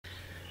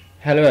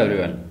Hello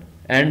everyone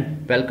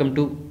and welcome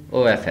to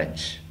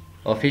OFH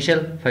official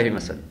Faheem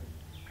Hasan.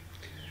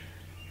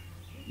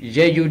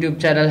 ये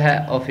YouTube channel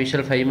है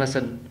official Faheem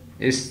Hasan.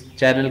 इस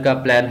channel का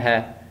प्लान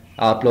है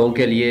आप लोगों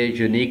के लिए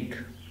यूनिक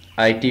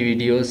आईटी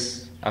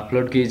वीडियोस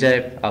अपलोड की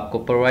जाए, आपको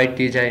प्रोवाइड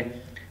की जाए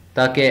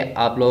ताकि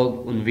आप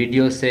लोग उन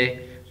वीडियोस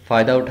से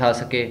फ़ायदा उठा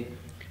सके,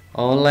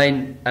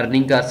 ऑनलाइन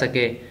अर्निंग कर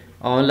सके,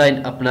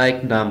 ऑनलाइन अपना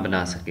एक नाम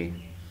बना सके।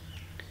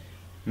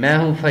 मैं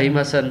हूं फहीम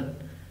हसन,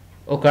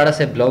 ओकाड़ा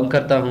से बिलोंग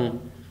करता हूं।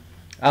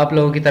 आप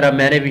लोगों की तरह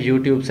मैंने भी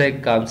YouTube से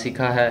काम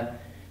सीखा है,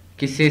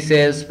 किसी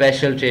से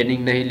स्पेशल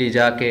ट्रेनिंग नहीं ली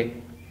जाके।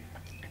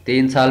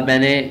 3 साल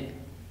मैंने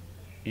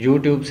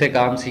YouTube से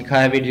काम सीखा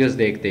है वीडियोस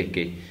देख देख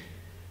के।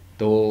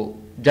 तो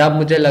जब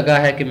मुझे लगा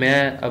है कि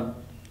मैं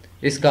अब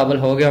इस काबिल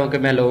हो गया हूँ कि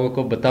मैं लोगों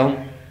को बताऊँ,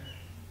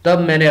 तब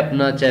मैंने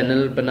अपना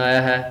चैनल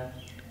बनाया है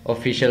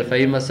ऑफिशियल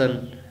फहीम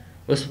हसन।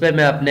 उस पर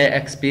मैं अपने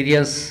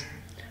एक्सपीरियंस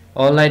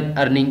ऑनलाइन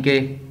अर्निंग के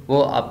वो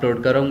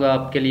अपलोड करूँगा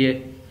आपके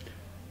लिए।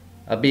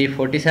 अभी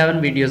 47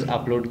 वीडियोस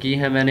अपलोड की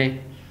हैं मैंने,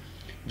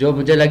 जो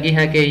मुझे लगी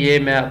हैं कि ये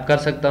मैं अब कर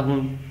सकता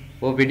हूँ,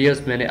 वो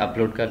वीडियोस मैंने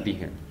अपलोड कर दी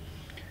हैं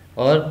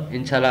और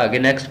इंशाल्लाह आगे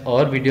नेक्स्ट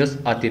और वीडियोस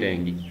आती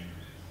रहेंगी।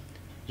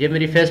 ये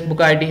मेरी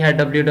फेसबुक आईडी है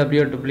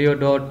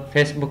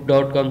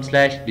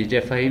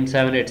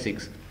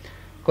www.facebook.com/djfahim786।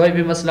 कोई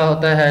भी मसला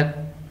होता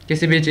है,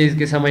 किसी भी चीज़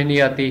की समझ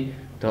नहीं आती,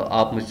 तो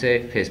आप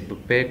मुझसे फेसबुक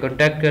पे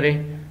कांटेक्ट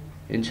करें,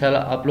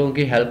 इंशाल्लाह आप लोगों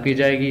की हेल्प की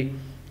जाएगी।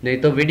 नहीं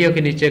तो वीडियो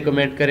के नीचे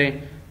कमेंट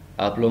करें,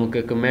 आप लोगों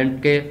के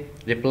कमेंट के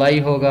रिप्लाई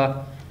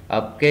होगा,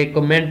 आपके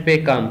कमेंट पे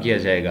काम किया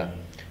जाएगा।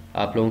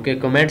 आप लोगों के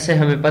कमेंट से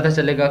हमें पता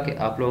चलेगा कि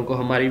आप लोगों को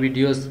हमारी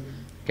वीडियोस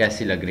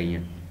कैसी लग रही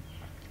हैं।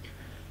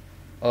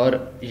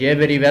 और ये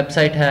मेरी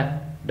वेबसाइट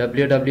है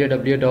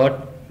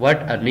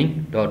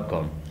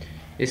www.whatearning.com।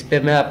 इस पे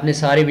मैं अपने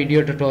सारे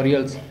वीडियो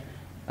ट्यूटोरियल्स,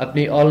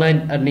 अपनी ऑनलाइन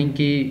अर्निंग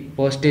की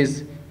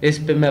पोस्टेज इस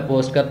पे मैं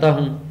पोस्ट करता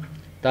हूँ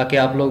ताकि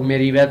आप लोग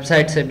मेरी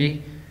वेबसाइट से भी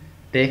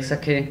देख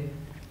सकें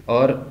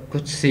और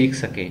कुछ सीख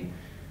सकें।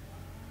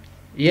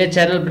 ये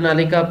चैनल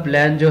बनाने का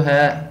प्लान जो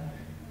है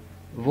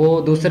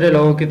वो दूसरे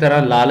लोगों की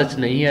तरह लालच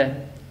नहीं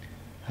है।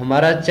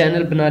 हमारा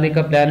चैनल बनाने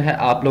का प्लान है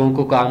आप लोगों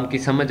को काम की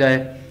समझ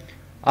आए,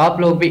 आप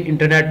लोग भी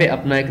इंटरनेट पे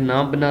अपना एक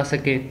नाम बना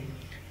सकें,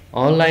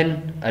 ऑनलाइन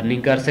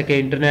अर्निंग कर सकें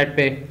इंटरनेट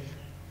पे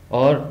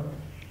और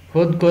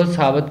खुद को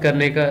साबित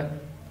करने का,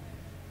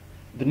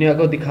 दुनिया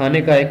को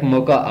दिखाने का एक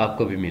मौका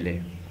आपको भी मिले।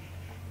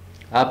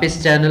 आप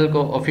इस चैनल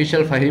को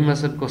ऑफिशियल फहीम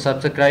हसन को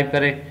सब्सक्राइब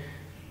करें,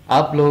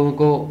 आप लोगों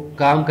को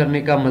काम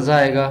करने का मज़ा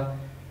आएगा।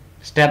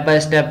 स्टेप बाय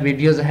स्टेप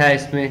वीडियोस है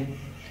इसमें,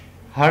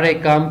 हर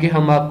एक काम की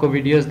हम आपको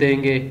वीडियोस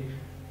देंगे,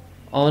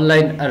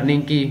 ऑनलाइन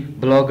अर्निंग की,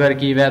 ब्लॉगर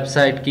की,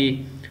 वेबसाइट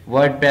की,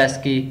 वर्डप्रेस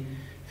की,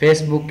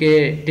 फेसबुक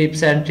के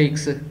tips and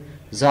tricks,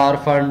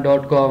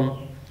 zarfund.com,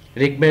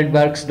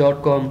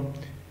 rickmanworks.com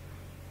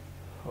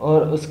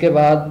और उसके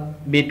बाद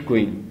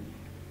बिटकॉइन।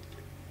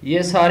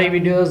 ये सारी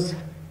वीडियोस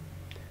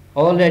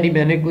ऑलरेडी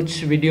मैंने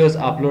कुछ वीडियोस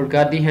अपलोड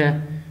कर दी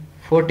हैं,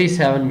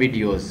 47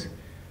 वीडियोस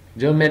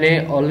जो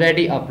मैंने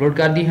ऑलरेडी अपलोड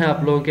कर दी हैं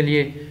आप लोगों के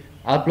लिए।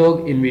 आप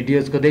लोग इन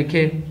वीडियोस को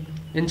देखें,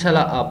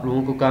 इंशाल्लाह आप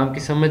लोगों को काम की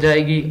समझ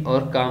आएगी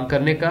और काम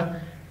करने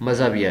का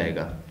मज़ा भी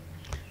आएगा।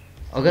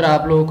 अगर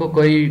आप लोगों को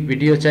कोई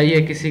वीडियो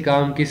चाहिए, किसी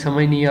काम की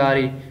समझ नहीं आ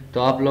रही,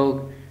 तो आप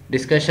लोग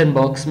डिस्कशन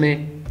बॉक्स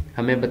में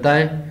हमें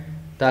बताएं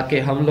ताकि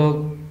हम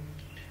लोग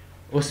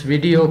उस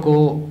वीडियो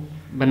को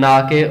बना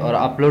के और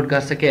अपलोड कर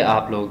सके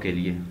आप लोगों के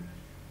लिए।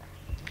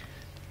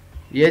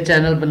 ये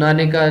चैनल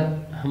बनाने का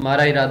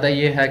हमारा इरादा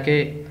ये है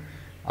कि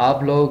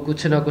आप लोग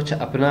कुछ ना कुछ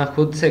अपना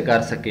खुद से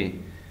कर सकें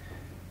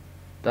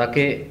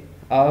ताकि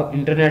आप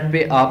इंटरनेट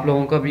पे आप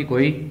लोगों का भी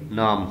कोई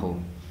नाम हो।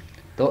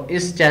 तो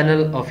इस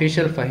चैनल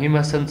ऑफिशियल फहीम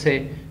हसन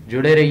से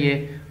जुड़े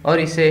रहिए और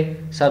इसे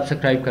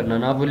सब्सक्राइब करना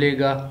ना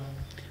भूलिएगा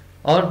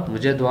और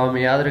मुझे दुआ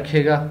में याद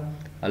रखिएगा।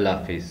 अल्लाह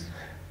हाफिज़।